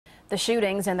The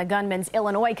shootings and the gunman's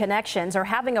Illinois connections are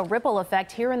having a ripple effect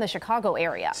here in the Chicago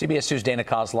area. CBS 2's Dana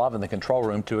Kozlov in the control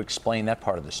room to explain that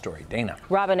part of the story. Dana.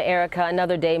 Robin, Erica,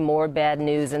 another day more bad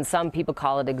news, and some people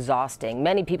call it exhausting.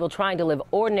 Many people trying to live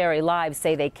ordinary lives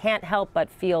say they can't help but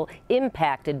feel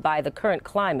impacted by the current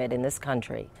climate in this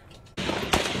country.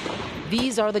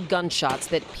 These are the gunshots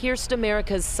that pierced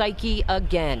America's psyche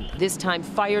again, this time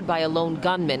fired by a lone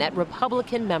gunman at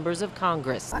Republican members of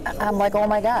Congress. I'm like, oh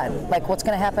my God, like what's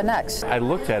going to happen next? I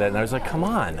looked at it and I was like, come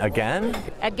on, again?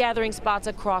 At gathering spots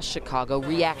across Chicago,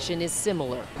 reaction is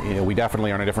similar. You know, we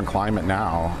definitely are in a different climate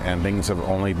now, and things have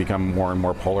only become more and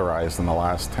more polarized in the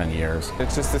last 10 years.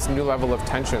 It's just this new level of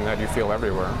tension that you feel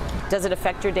everywhere. Does it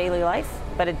affect your daily life?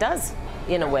 But it does,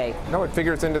 in a way. No, it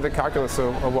figures into the calculus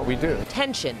of what we do.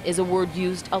 Tension is a word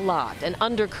used a lot, an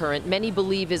undercurrent many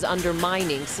believe is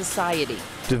undermining society.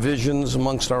 Divisions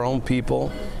amongst our own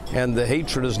people, and the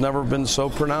hatred has never been so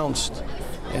pronounced.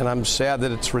 And I'm sad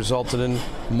that it's resulted in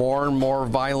more and more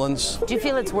violence. Do you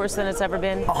feel it's worse than it's ever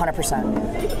been?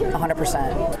 100%.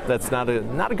 100%. That's not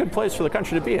a good place for the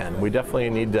country to be in. We definitely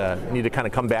need to kind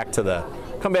of come back to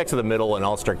the middle and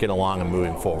all start getting along and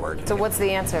moving forward. So what's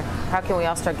the answer? How can we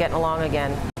all start getting along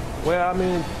again? Well, I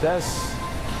mean,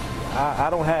 I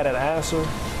don't have that answer,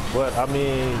 but I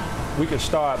mean, we can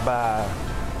start by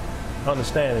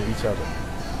understanding each other.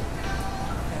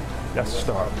 That's the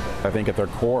start. I think at their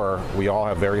core, we all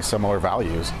have very similar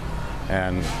values.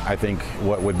 And I think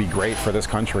what would be great for this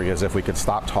country is if we could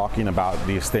stop talking about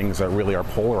these things that really are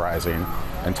polarizing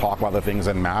and talk about the things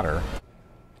that matter.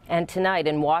 And tonight,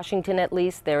 in Washington at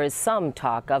least, there is some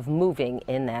talk of moving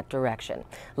in that direction.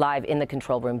 Live in the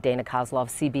control room, Dana Kozlov,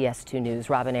 CBS 2 News.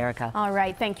 Robin, Erica. All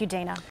right. Thank you, Dana.